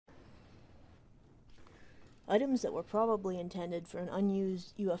Items that were probably intended for an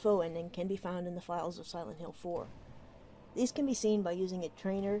unused UFO ending can be found in the files of Silent Hill 4. These can be seen by using a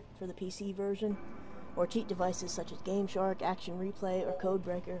trainer for the PC version, or cheat devices such as GameShark, Action Replay, or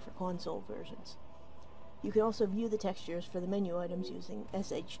Codebreaker for console versions. You can also view the textures for the menu items using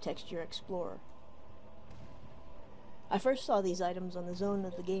SH Texture Explorer. I first saw these items on the Zone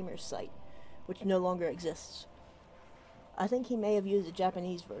of the Gamers site, which no longer exists. I think he may have used a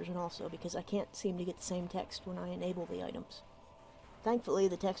Japanese version also, because I can't seem to get the same text when I enable the items. Thankfully,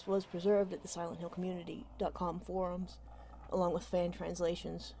 the text was preserved at the SilentHillCommunity.com forums, along with fan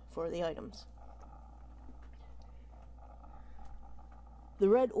translations for the items. The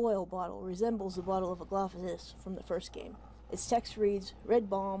red oil bottle resembles the bottle of Aglaophatis from the first game. Its text reads, "Red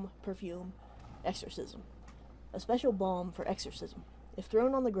Balm, Perfume, Exorcism." A special balm for exorcism. If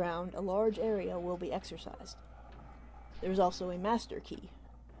thrown on the ground, a large area will be exorcised. There is also a master key,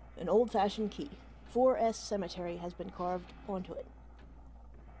 an old-fashioned key. 4S Cemetery has been carved onto it.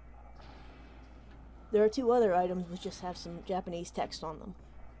 There are two other items which just have some Japanese text on them.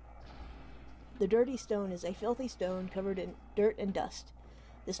 The dirty stone is a filthy stone covered in dirt and dust.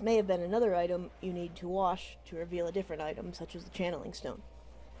 This may have been another item you need to wash to reveal a different item, such as the channeling stone.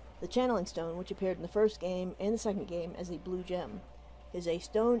 The channeling stone, which appeared in the first game and the second game as a blue gem, is a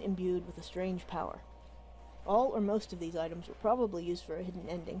stone imbued with a strange power. All or most of these items were probably used for a hidden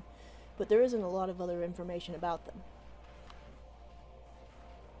ending, but there isn't a lot of other information about them.